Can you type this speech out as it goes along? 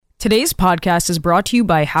Today's podcast is brought to you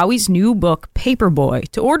by Howie's new book, Paperboy.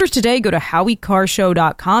 To order today, go to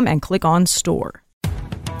howiecarrshow.com and click on store.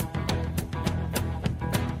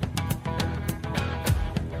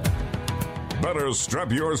 Better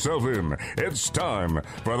strap yourself in. It's time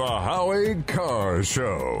for the Howie Carr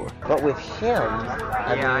Show. But with him,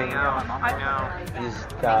 I know. He's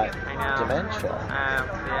got dementia.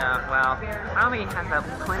 Well, I don't think he has that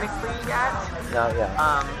clinically yet. Not yet.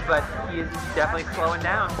 But he's definitely slowing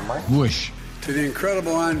down. Whoosh. To the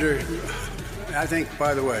incredible Andre, I think,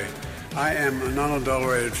 by the way, I am an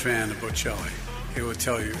unadulterated fan of Bocelli. He will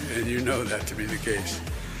tell you, and you know that to be the case.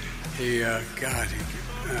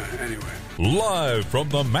 Anyway. Live from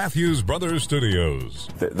the Matthews Brothers Studios.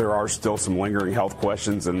 There are still some lingering health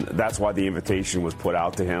questions, and that's why the invitation was put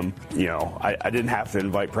out to him. You know, I didn't have to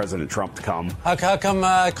invite President Trump to come. How come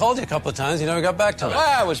I called you a couple of times? You never got back to me.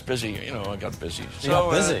 I was busy. I got busy. You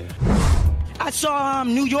got busy? I saw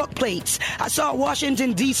New York plates. I saw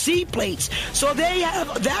Washington, D.C. plates. So they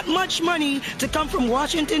have that much money to come from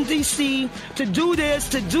Washington, D.C. to do this,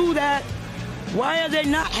 to do that. Why are they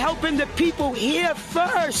not helping the people here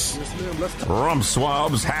first? Rump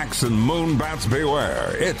swabs, hacks, and moonbats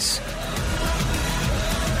beware. It's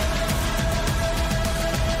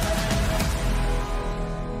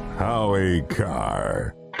Howie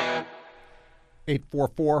Carr.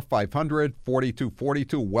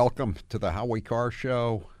 844-500-4242. Welcome to the Howie Carr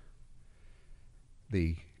Show.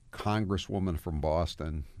 The Congresswoman from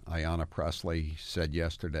Boston, Ayanna Pressley, said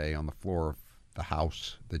yesterday on the floor of the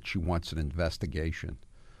House that she wants an investigation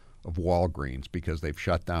of Walgreens because they've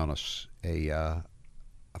shut down a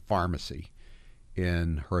pharmacy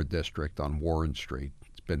in her district on Warren Street.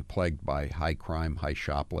 It's been plagued by high crime, high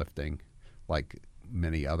shoplifting, like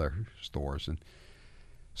many other stores. And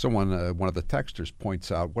someone, one of the texters points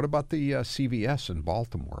out, what about the CVS in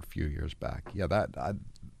Baltimore a few years back? Yeah,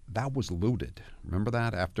 that was looted. Remember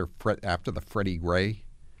that after the Freddie Gray?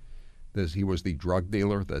 He was the drug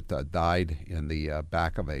dealer that died in the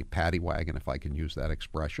back of a paddy wagon, if I can use that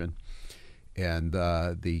expression. And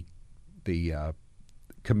the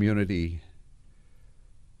community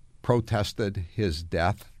protested his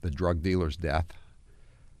death, the drug dealer's death,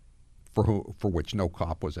 for which no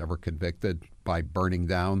cop was ever convicted, by burning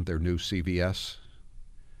down their new CVS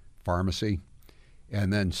pharmacy.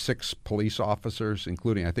 And then 6 police officers,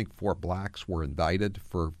 including I think 4 blacks, were indicted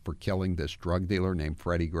for killing this drug dealer named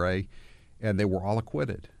Freddie Gray, and they were all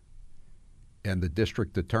acquitted. And the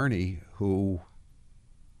district attorney who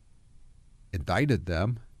indicted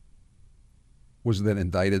them was then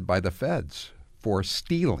indicted by the feds for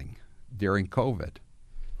stealing during COVID.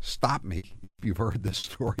 Stop me if you've heard this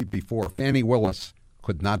story before. Fannie Willis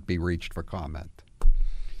could not be reached for comment.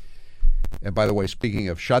 And by the way, speaking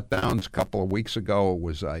of shutdowns, a couple of weeks ago, it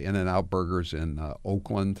was In-N-Out Burgers in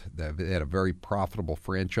Oakland. They had a very profitable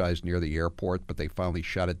franchise near the airport, but they finally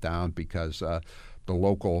shut it down because the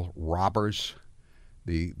local robbers,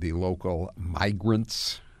 the local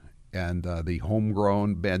migrants, and the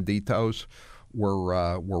homegrown banditos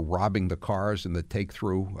were robbing the cars in the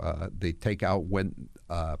takeout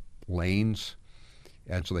lanes,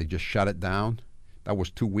 and so they just shut it down. That was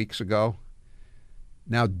 2 weeks ago.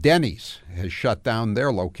 Now, Denny's has shut down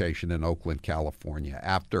their location in Oakland, California,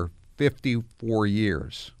 after 54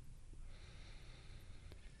 years.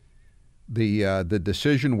 The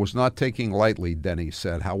decision was not taken lightly, Denny's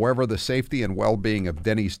said. However, the safety and well-being of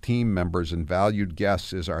Denny's team members and valued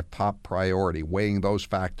guests is our top priority. Weighing those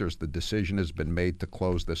factors, the decision has been made to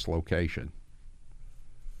close this location.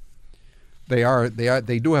 They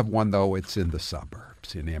do have one, though. It's in the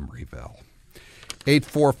suburbs, in Emeryville.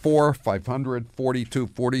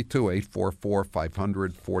 844-500-4242,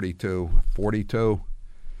 844-500-4242.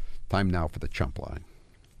 Time now for the Chump Line.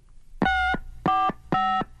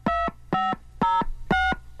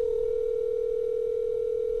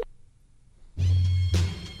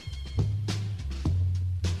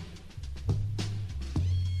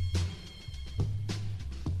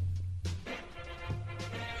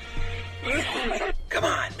 Come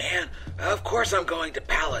on, man. Of course I'm going to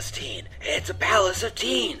Palestine. It's a palace of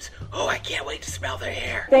teens. Oh, I can't wait to smell their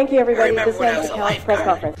hair. Thank you, everybody. This is the House press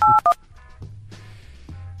conference.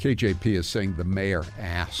 KJP is saying the mayor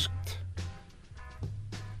asked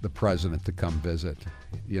the president to come visit.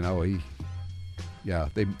 You know,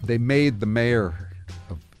 they made the mayor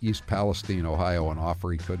of East Palestine, Ohio, an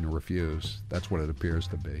offer he couldn't refuse. That's what it appears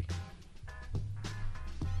to be.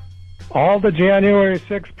 All the January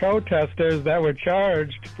 6th protesters that were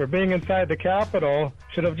charged for being inside the Capitol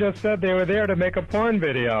should have just said they were there to make a porn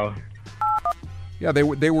video. Yeah, they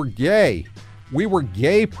were gay. We were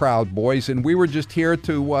gay Proud Boys, and we were just here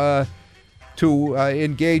to to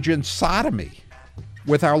engage in sodomy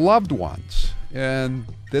with our loved ones. And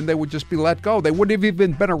then they would just be let go. They wouldn't have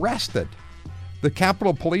even been arrested. The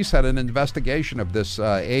Capitol Police had an investigation of this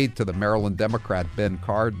aide to the Maryland Democrat, Ben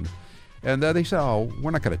Carr, and they said, oh,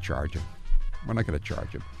 we're not going to charge him. We're not going to charge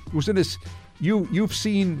him. It was in this, you've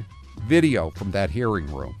seen video from that hearing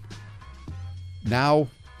room. Now,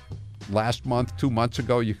 last month, 2 months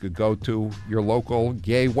ago, you could go to your local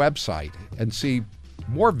gay website and see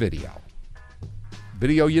more video.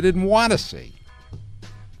 Video you didn't want to see.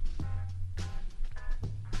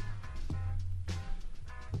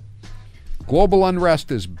 Global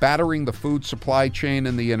unrest is battering the food supply chain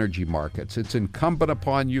and the energy markets. It's incumbent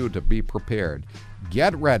upon you to be prepared.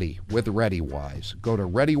 Get ready with ReadyWise. Go to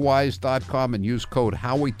ReadyWise.com and use code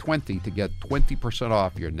Howie20 to get 20%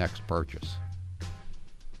 off your next purchase.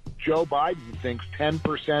 Joe Biden thinks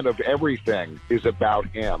 10% of everything is about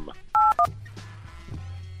him.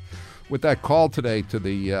 With that call today to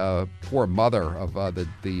the poor mother of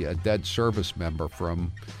the dead service member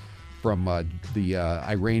from the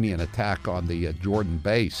Iranian attack on the Jordan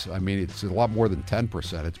base, I mean, it's a lot more than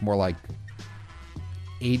 10%. It's more like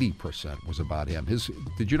 80% was about him.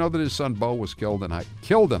 Did you know that his son Bo was killed in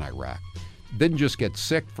Iraq? Didn't just get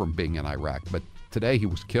sick from being in Iraq, but today he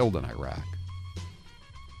was killed in Iraq.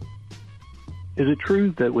 Is it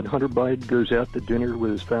true that when Hunter Biden goes out to dinner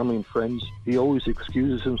with his family and friends, he always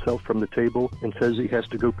excuses himself from the table and says he has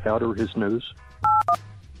to go powder his nose?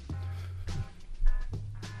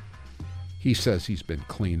 He says he's been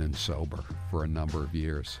clean and sober for a number of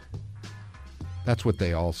years. That's what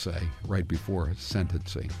they all say right before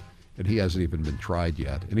sentencing. And he hasn't even been tried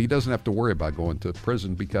yet. And he doesn't have to worry about going to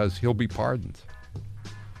prison because he'll be pardoned.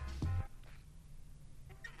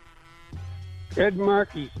 Ed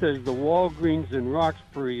Markey says the Walgreens in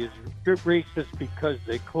Roxbury is racist because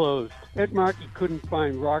they closed. Ed Markey couldn't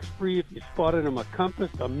find Roxbury if you spotted him a compass,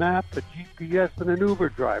 a map, a GPS, and an Uber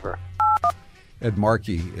driver. Ed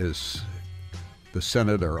Markey is the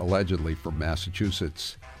senator allegedly from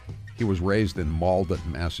Massachusetts. He was raised in Malden,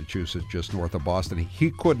 Massachusetts, just north of Boston.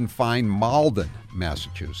 He couldn't find Malden,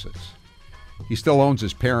 Massachusetts. He still owns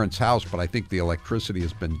his parents' house, but I think the electricity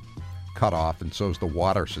has been cut off, and so's the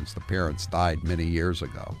water since the parents died many years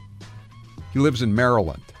ago. He lives in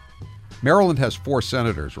Maryland. Maryland has 4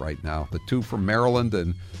 senators right now, the 2 from Maryland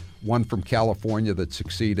and 1 from California that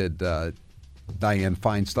succeeded Dianne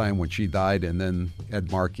Feinstein when she died, and then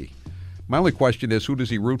Ed Markey. My only question is, who does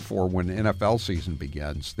he root for when NFL season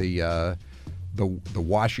begins? The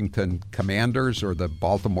Washington Commanders or the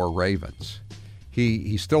Baltimore Ravens?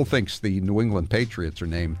 He still thinks the New England Patriots are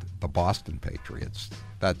named the Boston Patriots.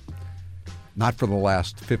 That not for the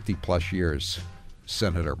last 50-plus years,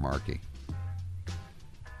 Senator Markey.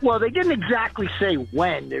 Well, they didn't exactly say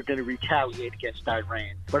when they're going to retaliate against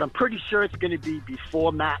Iran, but I'm pretty sure it's going to be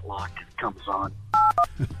before Matlock comes on.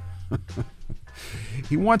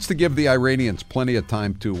 He wants to give the Iranians plenty of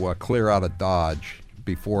time to clear out of Dodge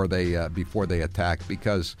before they attack,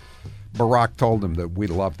 because Barack told him that we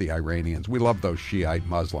love the Iranians. We love those Shiite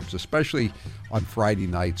Muslims, especially on Friday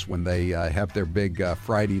nights when they have their big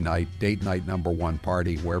Friday night, date night #1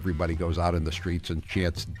 party where everybody goes out in the streets and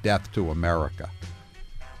chants death to America.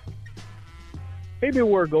 Maybe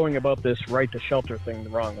we're going about this right to shelter thing the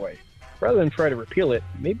wrong way. Rather than try to repeal it,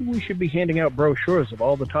 maybe we should be handing out brochures of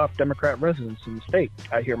all the top Democrat residents in the state.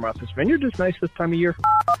 I hear Martha's Vineyard is nice this time of year.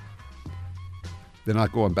 They're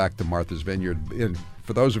not going back to Martha's Vineyard. And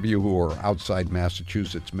for those of you who are outside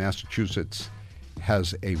Massachusetts, Massachusetts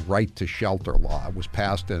has a right to shelter law. It was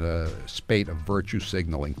passed in a spate of virtue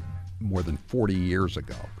signaling more than 40 years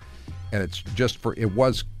ago. And it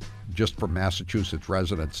was just for Massachusetts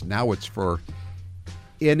residents. Now it's for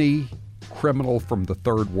any criminal from the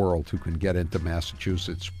third world who can get into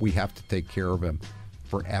Massachusetts. We have to take care of him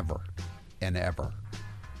forever and ever.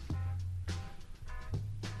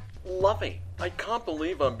 Luffy, I can't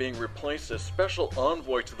believe I'm being replaced as special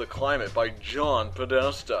envoy to the climate by John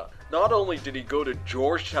Podesta. Not only did he go to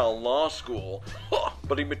Georgetown Law School,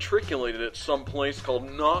 but he matriculated at some place called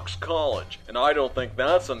Knox College, and I don't think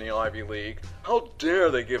that's in the Ivy League. How dare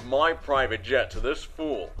they give my private jet to this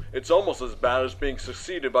fool? It's almost as bad as being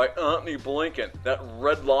succeeded by Antony Blinken, that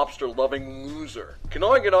Red Lobster-loving loser. Can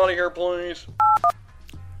I get out of here, please?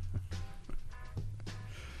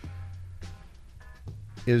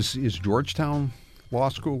 Is Georgetown Law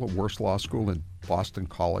School a worse law school than Boston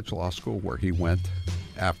College Law School, where he went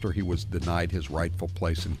after he was denied his rightful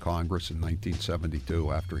place in Congress in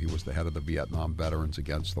 1972, after he was the head of the Vietnam Veterans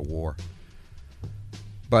Against the War?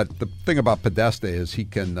 But the thing about Podesta is he's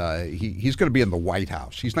going to be in the White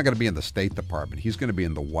House. He's not going to be in the State Department. He's going to be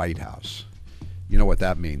in the White House. You know what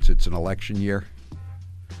that means? It's an election year.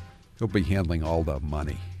 He'll be handling all the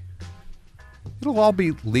money. It'll all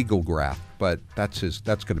be legal graft, but that's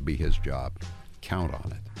going to be his job. Count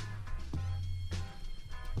on it.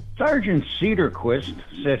 Sergeant Cedarquist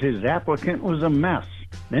said his applicant was a mess.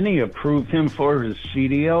 Then he approved him for his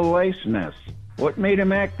CDL license. What made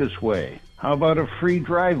him act this way? How about a free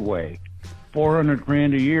driveway?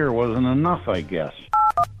 $400,000 a year wasn't enough, I guess.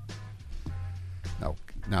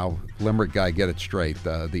 Now, Limerick guy, get it straight.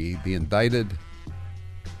 The indicted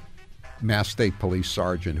Mass State Police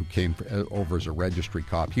sergeant who came over as a registry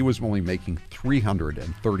cop, he was only making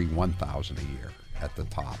 $331,000 a year at the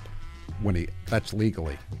top. That's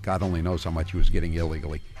legally. God only knows how much he was getting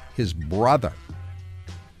illegally. His brother,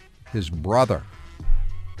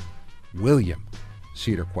 William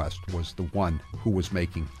Cedarquist, was the one who was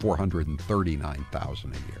making $439,000 a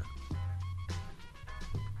year.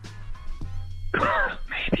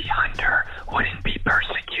 Maybe Hunter wouldn't be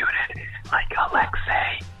persecuted like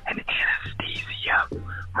Alexei and Anastasia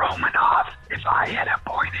Romanov if I had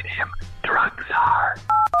appointed him drug czar.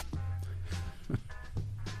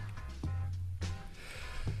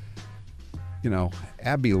 You know,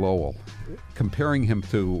 Abby Lowell, comparing him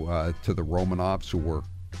to the Romanovs, who were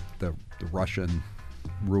the Russian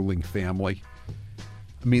ruling family.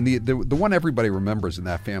 I mean, the one everybody remembers in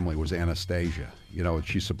that family was Anastasia. You know,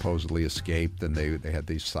 she supposedly escaped, and they had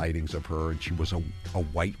these sightings of her, and she was a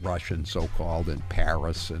white Russian, so-called, in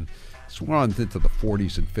Paris, and this went on into the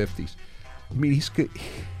 40s and 50s. I mean, he's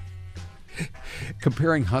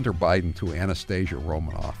comparing Hunter Biden to Anastasia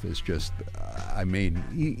Romanoff is just, I mean,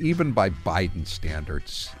 even by Biden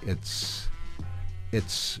standards, it's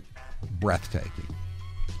breathtaking.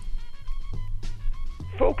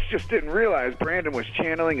 Folks just didn't realize Brandon was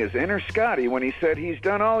channeling his inner Scotty when he said he's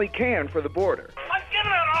done all he can for the border. I'm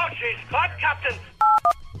giving out all she's got, Captain.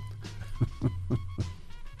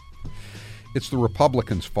 It's the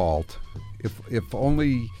Republicans' fault. If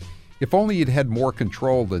only you'd had more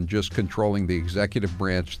control than just controlling the executive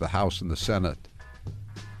branch, the House, and the Senate,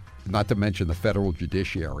 not to mention the federal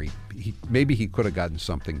judiciary, maybe he could have gotten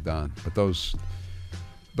something done. But those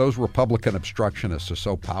Republican obstructionists are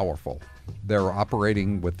so powerful. They're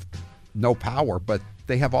operating with no power, but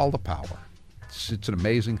they have all the power. It's an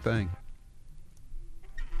amazing thing.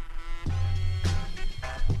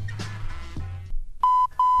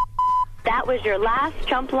 That was your last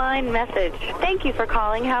chump line message. Thank you for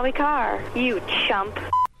calling Howie Carr, you chump.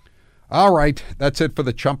 All right, that's it for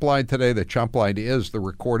the Chump Line today. The Chump Line is the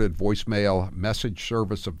recorded voicemail message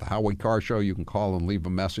service of the Howie Carr Show. You can call and leave a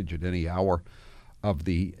message at any hour of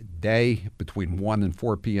the day between 1 and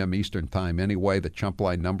 4 p.m. Eastern Time. Anyway, the Chump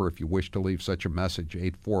Line number, if you wish to leave such a message,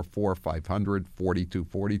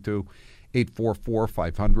 844-500-4242,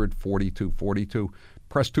 844-500-4242.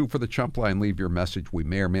 Press 2 for the Chump Line. Leave your message. We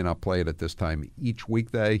may or may not play it at this time each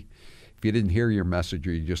weekday. If you didn't hear your message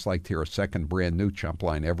or you just like to hear a second brand new Chump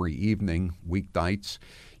Line every evening, weeknights,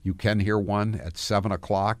 you can hear one at 7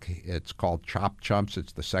 o'clock. It's called Chop Chumps.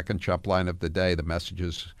 It's the second Chump Line of the day. The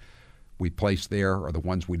messages we place there are the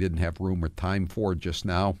ones we didn't have room or time for just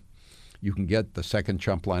now. You can get the second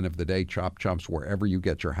Chump Line of the day, Chop Chumps, wherever you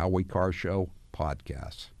get your Howie Carr Show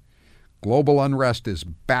podcasts. Global unrest is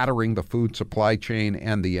battering the food supply chain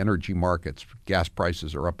and the energy markets. Gas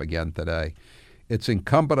prices are up again today. It's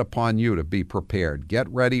incumbent upon you to be prepared. Get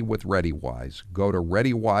ready with ReadyWise. Go to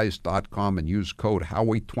ReadyWise.com and use code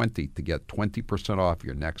Howie20 to get 20% off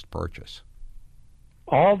your next purchase.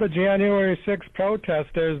 All the January 6th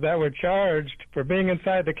protesters that were charged for being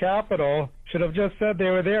inside the Capitol should have just said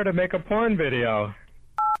they were there to make a porn video.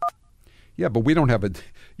 Yeah, but we don't have a...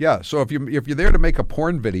 Yeah, so if you're there to make a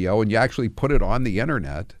porn video and you actually put it on the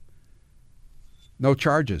internet, no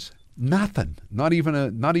charges. Nothing. Not even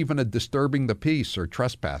a disturbing the peace or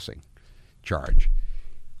trespassing charge.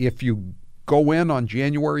 If you go in on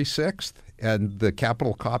January 6th and the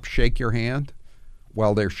Capitol cops shake your hand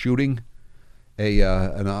while they're shooting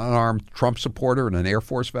an unarmed Trump supporter and an Air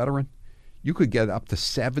Force veteran, you could get up to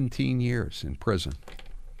 17 years in prison.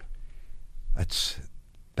 That's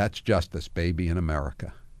justice, baby, in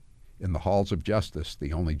America. In the halls of justice,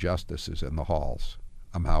 the only justice is in the halls.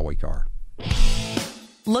 I'm Howie Carr.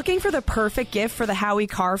 Looking for the perfect gift for the Howie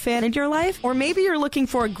Carr fan in your life? Or maybe you're looking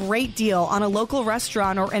for a great deal on a local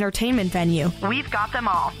restaurant or entertainment venue. We've got them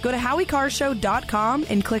all. Go to HowieCarrShow.com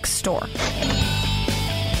and click store.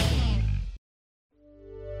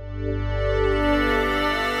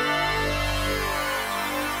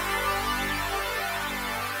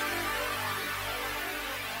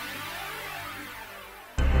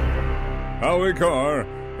 Howie Carr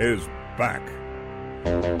is back.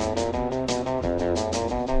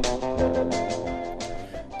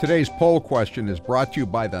 Today's poll question is brought to you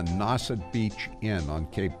by the Nauset Beach Inn on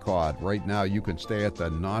Cape Cod. Right now, you can stay at the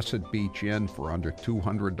Nauset Beach Inn for under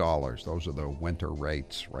 $200. Those are the winter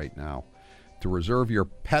rates right now. To reserve your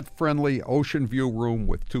pet-friendly ocean view room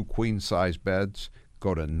with 2 queen-size beds,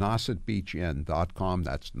 go to nausetbeachinn.com.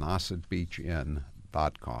 That's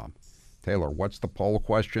nausetbeachinn.com. Taylor, what's the poll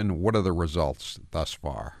question? What are the results thus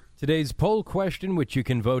far? Today's poll question, which you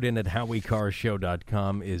can vote in at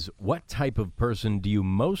HowieCarrShow.com, is what type of person do you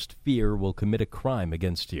most fear will commit a crime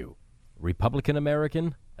against you? Republican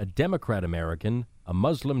American, a Democrat American, a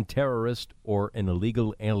Muslim terrorist, or an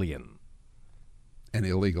illegal alien? An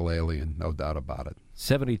illegal alien, no doubt about it.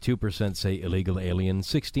 72% say illegal alien,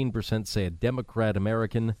 16% say a Democrat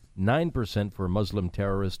American, 9% for a Muslim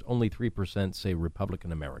terrorist, only 3% say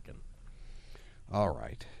Republican American. All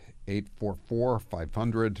right.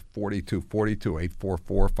 844-500-4242,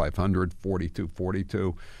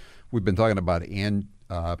 844-500-4242. We've been talking about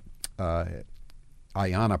Ayanna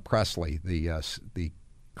Pressley, the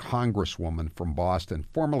congresswoman from Boston,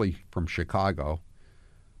 formerly from Chicago,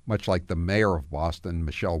 much like the mayor of Boston,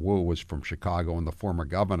 Michelle Wu, was from Chicago, and the former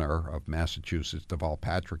governor of Massachusetts, Deval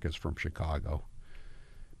Patrick, is from Chicago.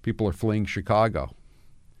 People are fleeing Chicago.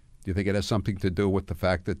 Do you think it has something to do with the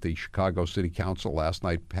fact that the Chicago City Council last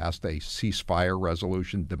night passed a ceasefire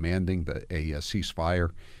resolution demanding a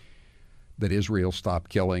ceasefire, that Israel stop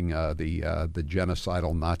killing the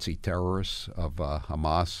genocidal Nazi terrorists of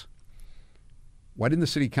Hamas? Why didn't the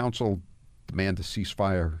City Council demand a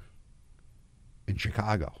ceasefire in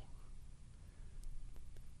Chicago?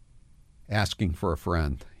 Asking for a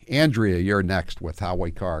friend. Andrea, you're next with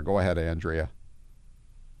Howie Carr. Go ahead, Andrea.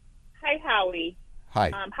 Hi, Howie. Hi.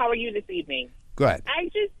 How are you this evening? Good.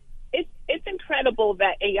 It's incredible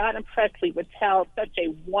that Ayanna Pressley would tell such a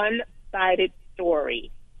one-sided story.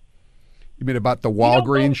 You mean about the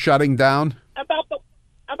Walgreens shutting down? About the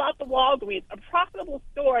Walgreens. A profitable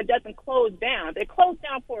store doesn't close down. They close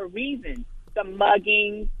down for a reason. The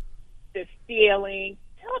mugging, the stealing.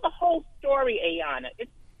 Tell the whole story, Ayanna. It's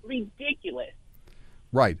ridiculous.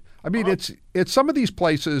 Right. I mean, it's some of these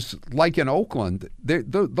places, like in Oakland,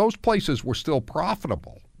 those places were still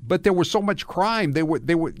profitable, but there was so much crime. They were,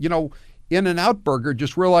 In-N-Out Burger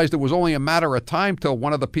just realized it was only a matter of time till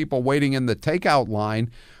one of the people waiting in the takeout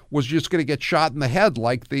line was just going to get shot in the head,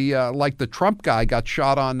 like the Trump guy got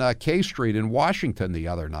shot on K Street in Washington the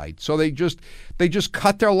other night. So they just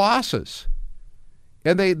cut their losses.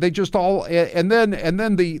 And they just all and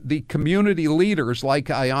then the community leaders like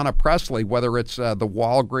Ayanna Pressley, whether it's the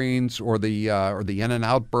Walgreens or the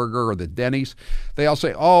In-N-Out Burger or the Denny's, they all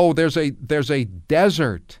say, "Oh, there's a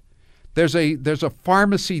desert, there's a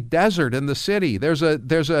pharmacy desert in the city, there's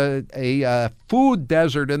a food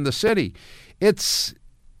desert in the city." It's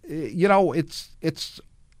it's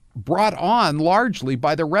brought on largely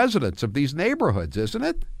by the residents of these neighborhoods, isn't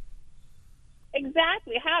it?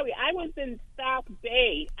 Exactly, Howie. I was in South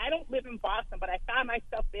Bay. I don't live in Boston, but I found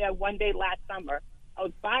myself there one day last summer. I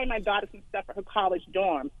was buying my daughter some stuff for her college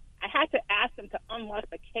dorm. I had to ask them to unlock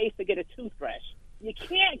the case to get a toothbrush. You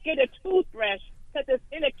can't get a toothbrush because it's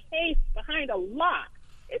in a case behind a lock.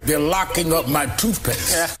 They're locking up my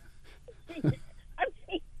toothpaste. I mean,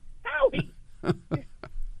 Howie.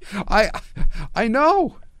 I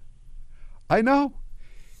know.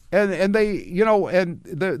 And they, and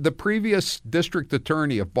the previous district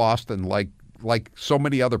attorney of Boston, like so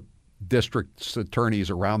many other district attorneys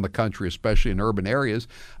around the country, especially in urban areas,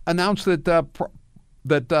 announced that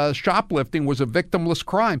shoplifting was a victimless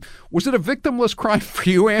crime. Was it a victimless crime for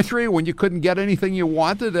you, Andrea, when you couldn't get anything you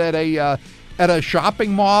wanted at a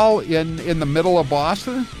shopping mall in the middle of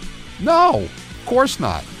Boston? No, of course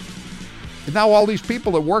not. And now all these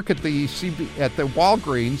people that work at the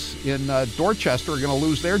Walgreens in Dorchester are going to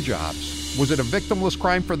lose their jobs. Was it a victimless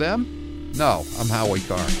crime for them? No. I'm Howie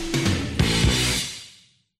Carr.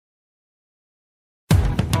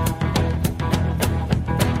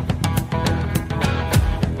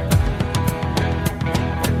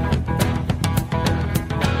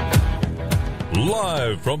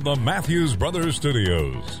 Live from the Matthews Brothers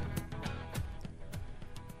Studios.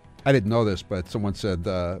 I didn't know this, but someone said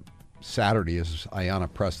Saturday is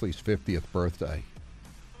Ayanna Pressley's 50th birthday.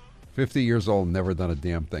 50 years old, never done a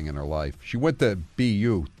damn thing in her life. She went to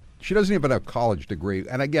BU. She doesn't even have a college degree.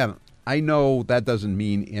 And again, I know that doesn't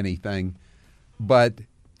mean anything, but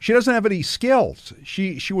she doesn't have any skills.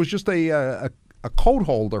 She was just a coat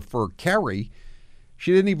holder for Kerry.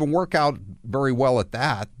 She didn't even work out very well at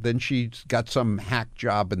that. Then she got some hack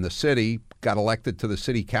job in the city, got elected to the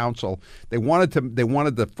city council. They wanted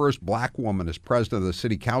the first black woman as president of the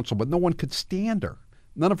city council, but no one could stand her.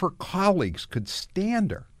 None of her colleagues could stand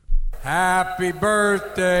her. Happy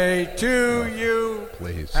birthday to you.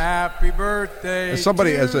 Please. Happy birthday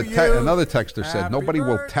Somebody, to as another texter said, Happy nobody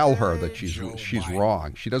will tell her birthday, that she's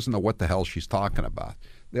wrong. She doesn't know what the hell she's talking about.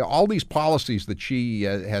 All these policies that she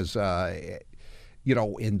has,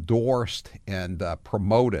 endorsed and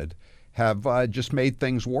promoted have just made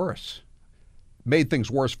things worse. Made things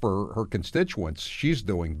worse for her constituents. She's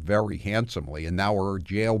doing very handsomely, and now her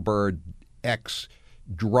jailbird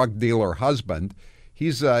ex-drug dealer husband,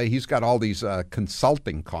 he's got all these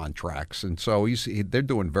consulting contracts, and so they're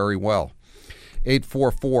doing very well.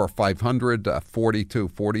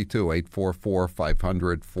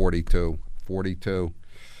 844-500-4242, 844-500-4242.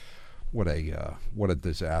 What a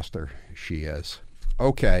disaster she is.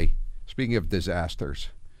 Okay, speaking of disasters,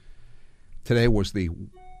 today was the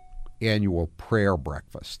annual prayer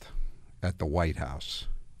breakfast at the White House.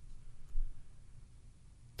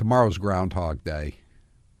 Tomorrow's Groundhog Day.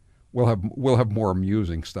 We'll have more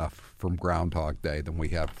amusing stuff from Groundhog Day than we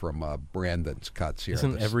have from Brandon's cuts here.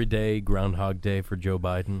 Isn't every day Groundhog Day for Joe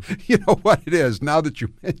Biden? You know what it is, now that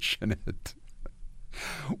you mention it.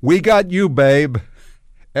 We got you, babe.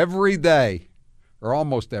 Every day, or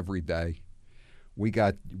almost every day, we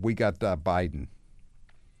got Biden.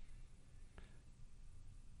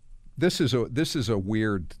 This is a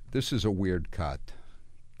weird cut.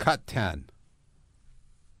 Cut 10.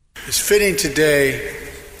 It's fitting today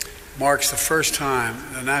marks the first time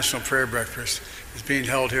the National Prayer Breakfast is being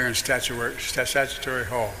held here in Statutory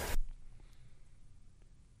Hall.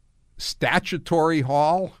 Statutory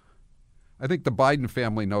Hall? I think the Biden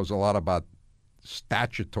family knows a lot about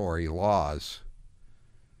statutory laws.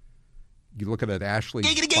 You look at Ashley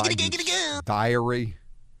Biden's diary.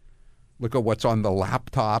 Look at what's on the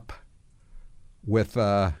laptop with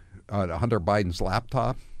Hunter Biden's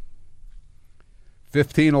laptop.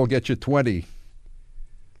 15 will get you 20.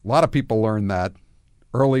 A lot of people learn that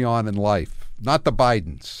early on in life, not the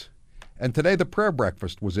Bidens. And today the prayer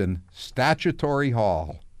breakfast was in Statutory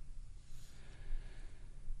Hall.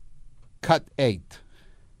 Cut 8.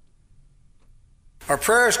 Our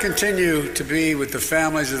prayers continue to be with the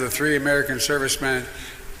families of the 3 American servicemen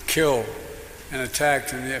killed and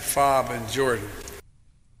attacked in the FOB in Jordan.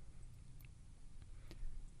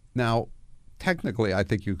 Now, technically, I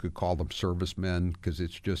think you could call them servicemen because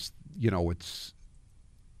it's just, it's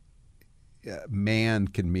man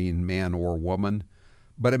can mean man or woman.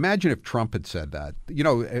 But imagine if Trump had said that.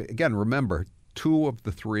 Again, remember, 2 of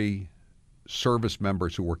the 3 service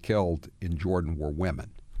members who were killed in Jordan were women.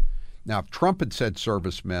 Now, if Trump had said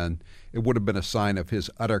servicemen, it would have been a sign of his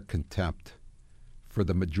utter contempt for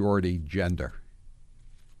the majority gender.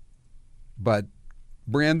 But,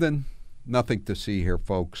 Brandon, nothing to see here,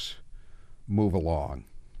 folks. Move along.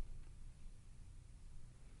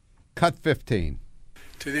 Cut 15.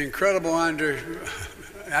 To the incredible Andrew,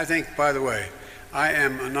 I think, by the way, I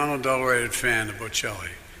am an unadulterated fan of Bocelli.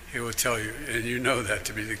 He will tell you, and you know that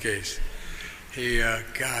to be the case.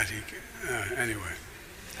 Anyway.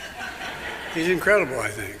 He's incredible, I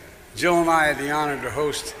think. Jill and I had the honor to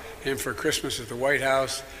host him for Christmas at the White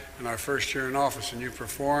House in our first year in office, and you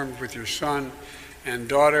performed with your son and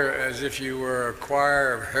daughter as if you were a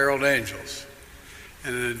choir of herald angels.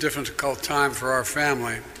 And in a difficult time for our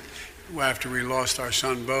family, after we lost our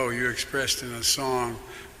son Bo, you expressed in a song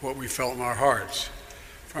what we felt in our hearts.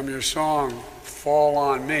 From your song, Fall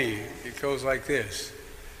on Me, it goes like this.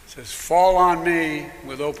 It says, fall on me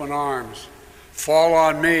with open arms. Fall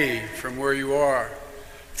on me from where you are.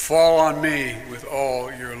 Fall on me with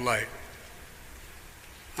all your light.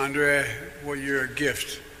 Andrea, well, you're a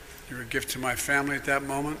gift. You're a gift to my family at that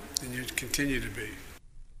moment, and you continue to be.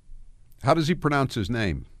 How does he pronounce his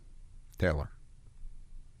name, Taylor?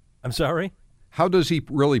 I'm sorry? How does he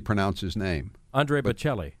really pronounce his name? Andre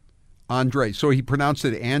Bocelli. Andre. So he pronounced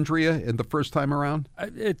it Andrea in the first time around?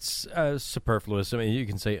 It's superfluous. I mean, you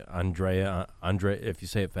can say Andre, if you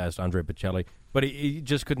say it fast, Andre Bocelli. But he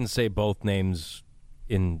just couldn't say both names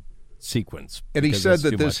in sequence. And he said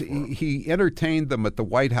that he entertained them at the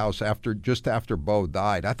White House just after Bo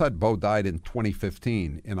died. I thought Bo died in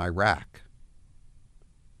 2015 in Iraq.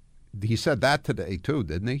 He said that today too,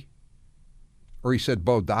 didn't he? Or he said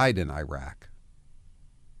Bo died in Iraq.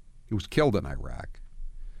 He was killed in Iraq.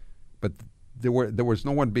 But there was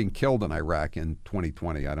no one being killed in Iraq in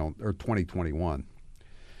 2020, or 2021.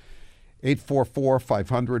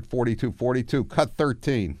 844-500-4242, cut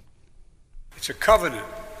 13. It's a covenant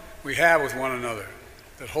we have with one another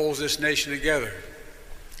that holds this nation together.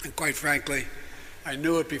 And quite frankly, I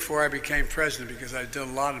knew it before I became president because I did a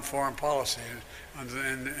lot in foreign policy in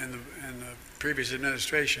the previous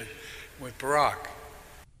administration with Barack.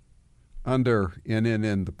 In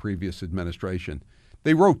the previous administration.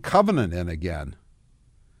 They wrote covenant in again.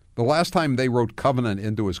 The last time they wrote covenant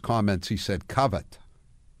into his comments, he said covet.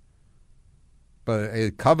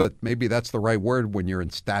 But covet, maybe that's the right word when you're in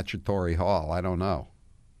statutory hall. I don't know.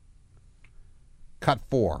 Cut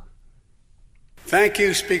 4. Thank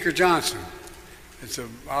you, Speaker Johnson. It's an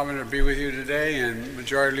honor to be with you today, and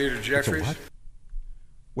Majority Leader Jeffries. It's a what?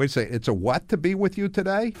 Wait a second. It's a what to be with you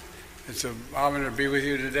today? It's an honor to be with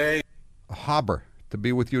you today. A hobber to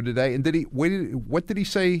be with you today. And what did he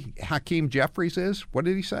say Hakeem Jeffries is? What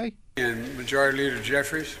did he say? And Majority Leader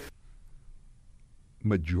Jeffries.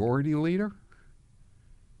 Majority Leader?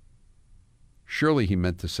 Surely he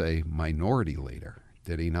meant to say minority leader,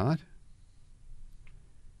 did he not?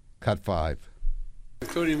 Cut 5.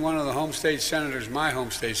 Including one of the home state senators, my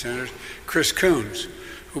home state senators, Chris Coons,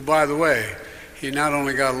 who, by the way, he not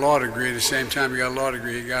only got a law degree, at the same time he got a law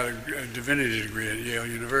degree, he got a divinity degree at Yale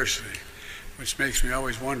University, which makes me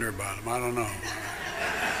always wonder about him. I don't know.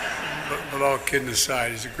 But all kidding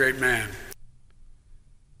aside, he's a great man.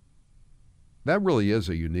 That really is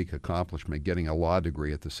a unique accomplishment, getting a law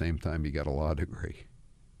degree at the same time you got a law degree.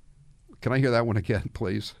 Can I hear that one again,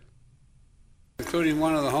 please? Including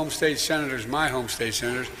one of the home state senators, my home state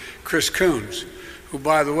senators, Chris Coons, who,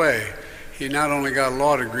 by the way, he not only got a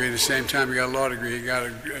law degree, at the same time he got a law degree, he got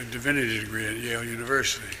a divinity degree at Yale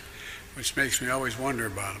University, which makes me always wonder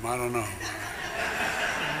about him. I don't know.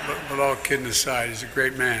 But all kidding aside, he's a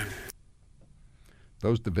great man.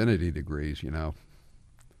 Those divinity degrees, you know.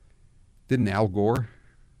 Didn't Al Gore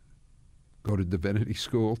go to divinity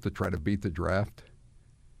school to try to beat the draft?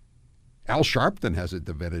 Al Sharpton has a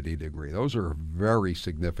divinity degree. Those are very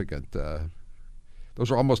significant. Those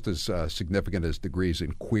are almost as significant as degrees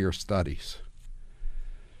in queer studies.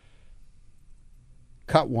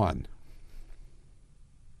 Cut 1.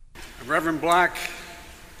 Reverend Black,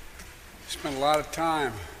 spent a lot of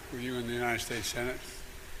time with you in the United States Senate.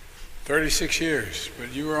 36 years,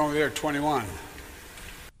 but you were only there 21.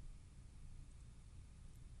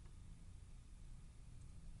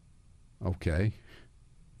 Okay.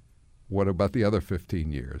 What about the other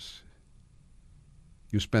 15 years?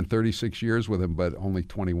 You spent 36 years with him, but only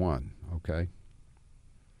 21. Okay.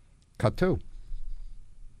 Cut 2.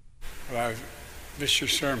 Well, I've missed your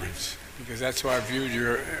sermons because that's how I viewed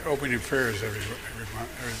your opening prayers every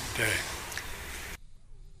day.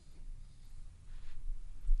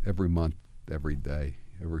 Every month, every day,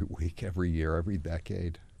 every week, every year, every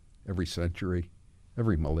decade, every century,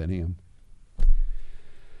 every millennium.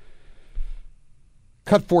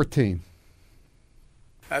 Cut 14.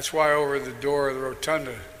 That's why over the door of the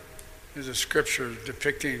rotunda is a scripture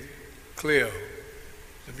depicting Cleo,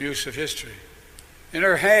 the muse of history. In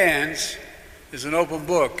her hands is an open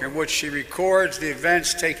book in which she records the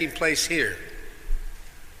events taking place here.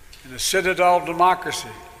 In the citadel of democracy,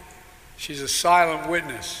 she's a silent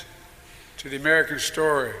witness to the American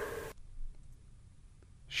story.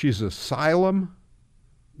 She's asylum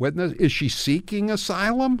witness? Is she seeking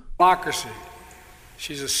asylum? Democracy.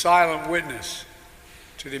 She's a silent witness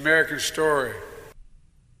to the American story.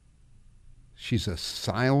 She's a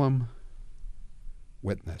asylum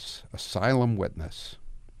witness. Asylum witness.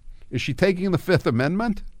 Is she taking the Fifth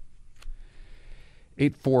Amendment?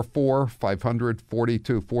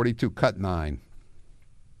 844-500-4242, cut 9.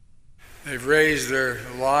 They've raised their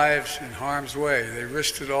lives in harm's way. They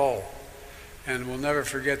risked it all. And we'll never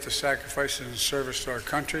forget the sacrifices and service to our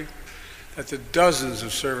country that the dozens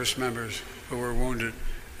of service members who were wounded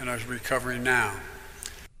and are recovering now.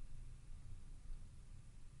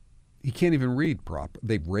 He can't even read proper.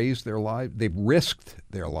 They've raised their lives. They've risked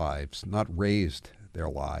their lives, not raised their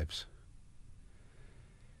lives.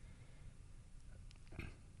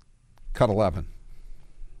 Cut 11.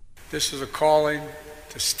 This is a calling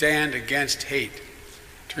to stand against hate,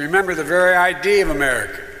 to remember the very idea of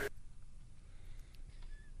America.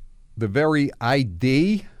 The very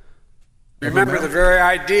ID? Remember the very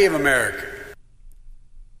idea of America.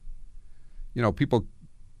 You know, people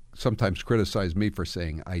sometimes criticize me for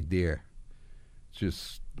saying idea. It's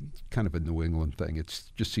just kind of a New England thing. It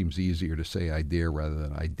just seems easier to say idea rather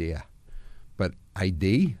than idea. But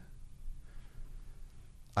ID?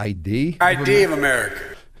 ID? Idea of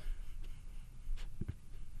America.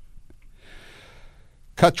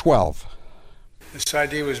 Cut 12. This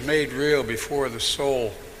idea was made real before the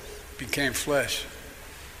soul became flesh,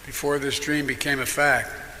 before this dream became a fact.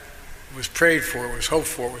 It was prayed for, it was hoped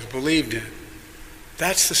for, it was believed in.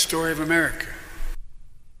 That's the story of America.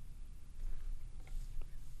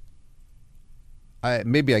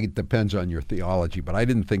 Maybe it depends on your theology, but I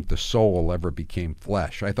didn't think the soul ever became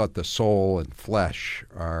flesh. I thought the soul and flesh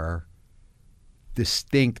are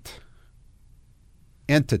distinct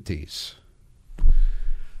entities.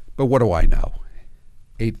 But what do I know?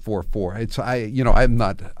 844. I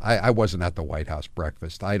wasn't at the White House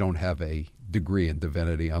breakfast. I don't have a degree in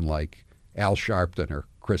divinity, unlike Al Sharpton or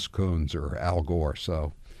Chris Coons or Al Gore.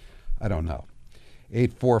 So I don't know.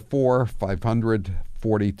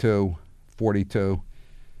 844-500-4242.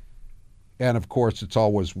 And of course, it's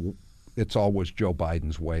always Joe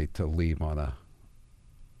Biden's way to leave on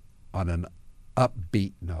an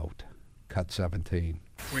upbeat note. Cut 17.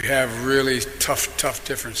 We have really tough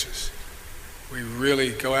differences. We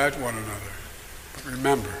really go at one another.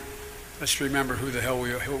 But let's remember who the hell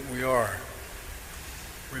we are.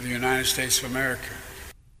 We're the United States of America.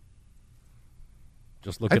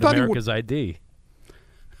 Just look at America's ID.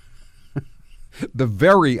 The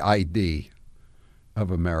very ID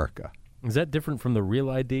of America. Is that different from the real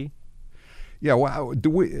ID? Yeah. Well,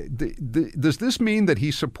 does this mean that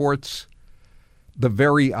he supports the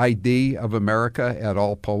very ID of America at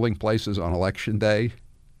all polling places on Election Day?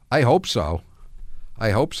 I hope so.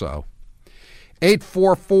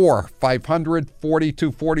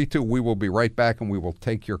 844-500-4242. We will be right back, and we will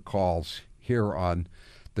take your calls here on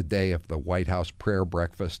the day of the White House prayer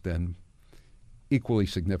breakfast and equally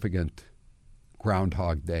significant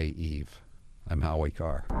Groundhog Day Eve. I'm Howie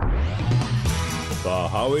Carr. The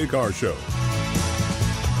Howie Carr Show.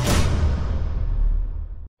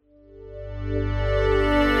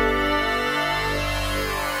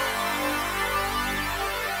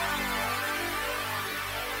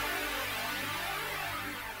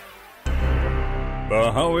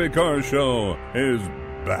 The Howie Carr Show is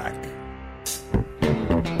back.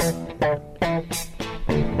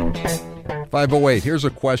 508, here's a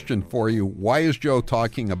question for you. Why is Joe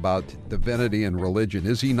talking about divinity and religion?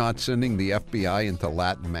 Is he not sending the FBI into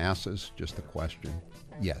Latin masses? Just a question.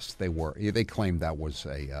 Yes, they were. They claimed that was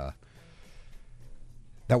a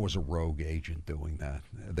rogue agent doing that.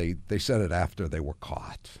 They said it after they were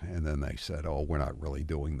caught, and then they said, oh, we're not really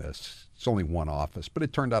doing this. It's only one office. But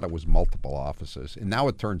it turned out it was multiple offices. And now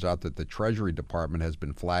it turns out that the Treasury Department has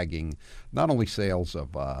been flagging not only sales of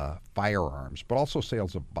firearms, but also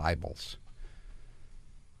sales of Bibles.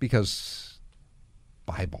 Because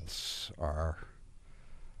Bibles are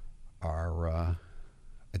a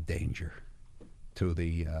danger to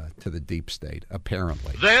the deep state,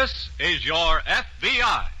 apparently. This is your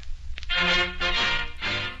FBI.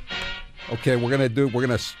 Okay, we're gonna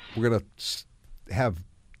have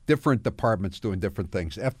different departments doing different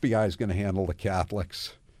things. FBI is going to handle the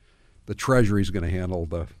Catholics. The Treasury is going to handle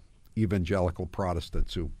the evangelical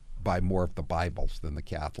Protestants who buy more of the Bibles than the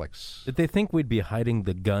Catholics. Did they think we'd be hiding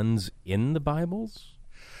the guns in the Bibles?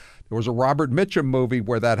 There was a Robert Mitchum movie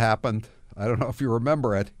where that happened. I don't know if you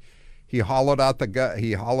remember it. He hollowed out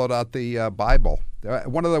the Bible.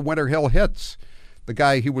 One of the Winter Hill hits. The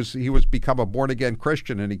guy he was become a born again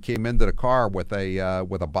Christian, and he came into the car with a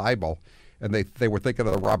Bible, and they were thinking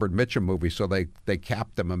of the Robert Mitchum movie, so they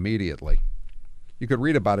capped him immediately. You could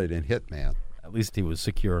read about it in Hitman. At least he was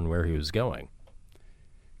secure in where he was going.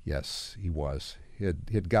 Yes, he was. He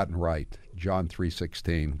had gotten right. John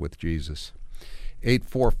 3:16 with Jesus.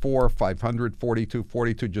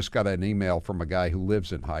 844-500-4242. Just got an email from a guy who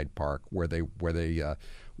lives in Hyde Park where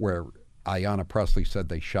Ayanna Pressley said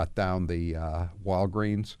they shut down the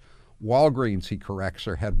Walgreens. Walgreens, he corrects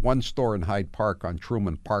her, had one store in Hyde Park on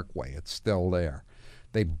Truman Parkway. It's still there.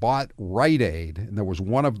 They bought Rite Aid, and there was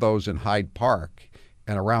one of those in Hyde Park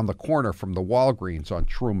and around the corner from the Walgreens on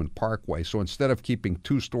Truman Parkway. So instead of keeping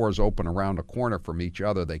two stores open around a corner from each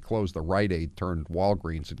other, they closed the Rite Aid turned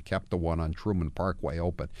Walgreens and kept the one on Truman Parkway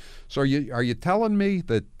open. So are you telling me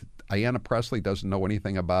that Ayanna Pressley doesn't know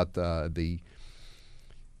anything about the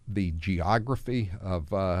geography of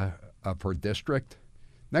her district?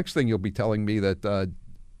 Next thing you'll be telling me that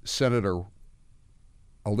Senator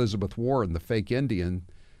Elizabeth Warren, the fake Indian,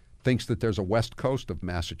 thinks that there's a west coast of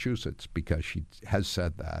Massachusetts because she has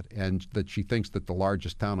said that, and that she thinks that the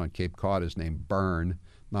largest town on Cape Cod is named Bern,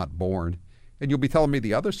 not Bourne. And you'll be telling me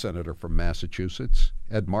the other senator from Massachusetts,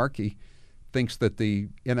 Ed Markey, thinks that the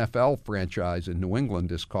NFL franchise in New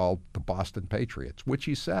England is called the Boston Patriots, which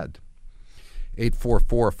he said.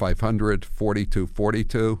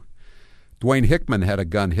 844-500-4242. Dwayne Hickman had a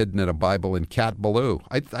gun hidden in a Bible in Cat Ballou.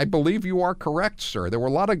 I believe you are correct, sir. There were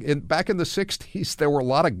a lot of back in the 60s, there were a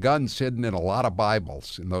lot of guns hidden in a lot of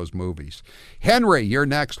Bibles in those movies. Henry, you're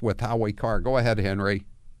next with Howie Carr. Go ahead, Henry.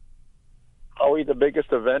 Howie, the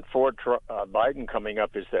biggest event for Biden coming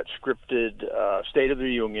up is that scripted State of the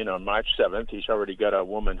Union on March 7th. He's already got a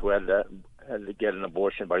woman who had to get an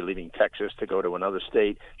abortion by leaving Texas to go to another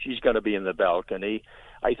state. She's going to be in the balcony.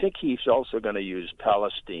 I think he's also going to use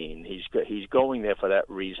Palestine. He's going there for that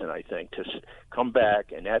reason, I think, to come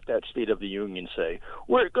back and at that State of the Union say,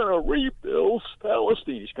 we're going to rebuild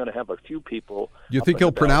Palestine. He's going to have a few people. You think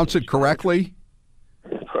he'll pronounce it correctly?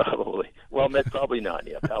 Probably. Well, probably not.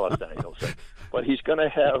 Yeah, Palestine, he'll say. But he's going to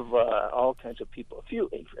have all kinds of people.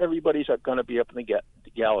 Everybody's going to be up in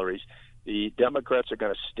the galleries. The Democrats are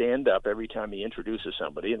going to stand up every time he introduces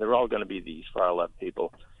somebody, and they're all going to be these far-left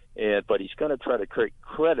people. But he's going to try to create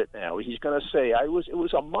credit now. He's going to say, it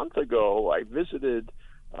was a month ago I visited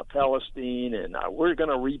Palestine, and we're going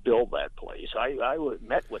to rebuild that place. I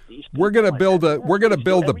met with these people. We're going to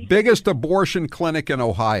build the biggest abortion clinic in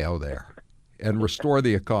Ohio there and restore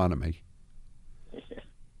the economy.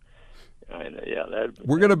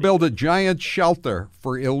 We're going to build a giant shelter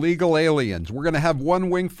for illegal aliens. We're going to have one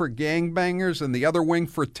wing for gangbangers and the other wing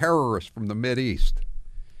for terrorists from the Mideast.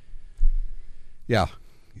 Yeah.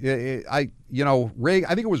 I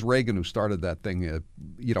think it was Reagan who started that thing,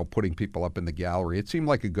 putting people up in the gallery. It seemed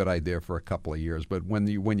like a good idea for a couple of years, but when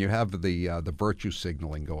you have the virtue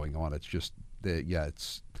signaling going on, it's just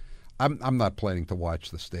I'm not planning to watch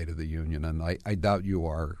the State of the Union, and I doubt you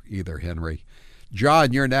are either, Henry.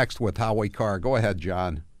 John, you're next with Howie Carr. Go ahead,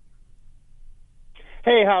 John.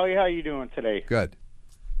 Hey, Howie, how you doing today? Good.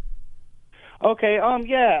 Okay,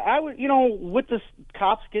 I would, with the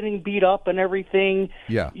cops getting beat up and everything.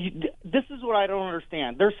 Yeah. This is what I don't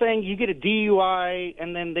understand. They're saying you get a DUI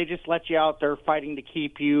and then they just let you out there fighting to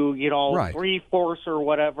keep you. Right. 3/4 or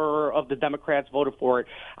whatever of the Democrats voted for it.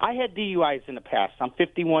 I had DUIs in the past. I'm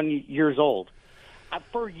 51 years old.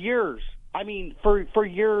 For years,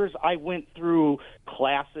 I went through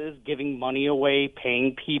classes, giving money away,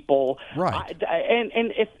 paying people. Right.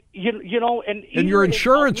 And if and your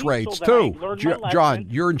insurance rates too, John.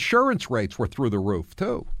 Your insurance rates were through the roof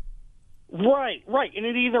too. Right, and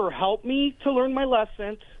it either helped me to learn my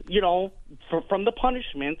lesson, from the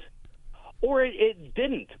punishment, or it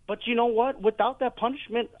didn't. But you know what? Without that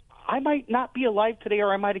punishment, I might not be alive today,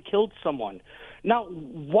 or I might have killed someone. Now,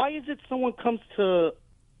 why is it someone comes to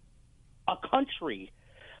a country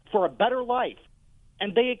for a better life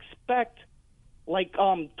and they expect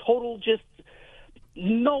total just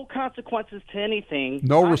no consequences to anything,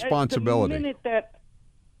 no responsibility?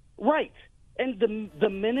 And the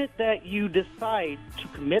minute that you decide to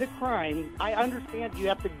commit a crime, I understand you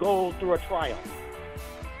have to go through a trial,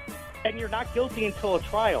 and you're not guilty until a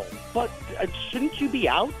trial, but shouldn't you be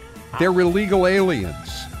out? They're illegal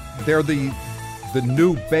aliens. They're the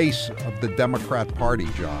new base of the Democrat Party,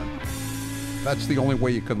 John. That's the only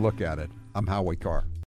way you can look at it. I'm Howie Carr.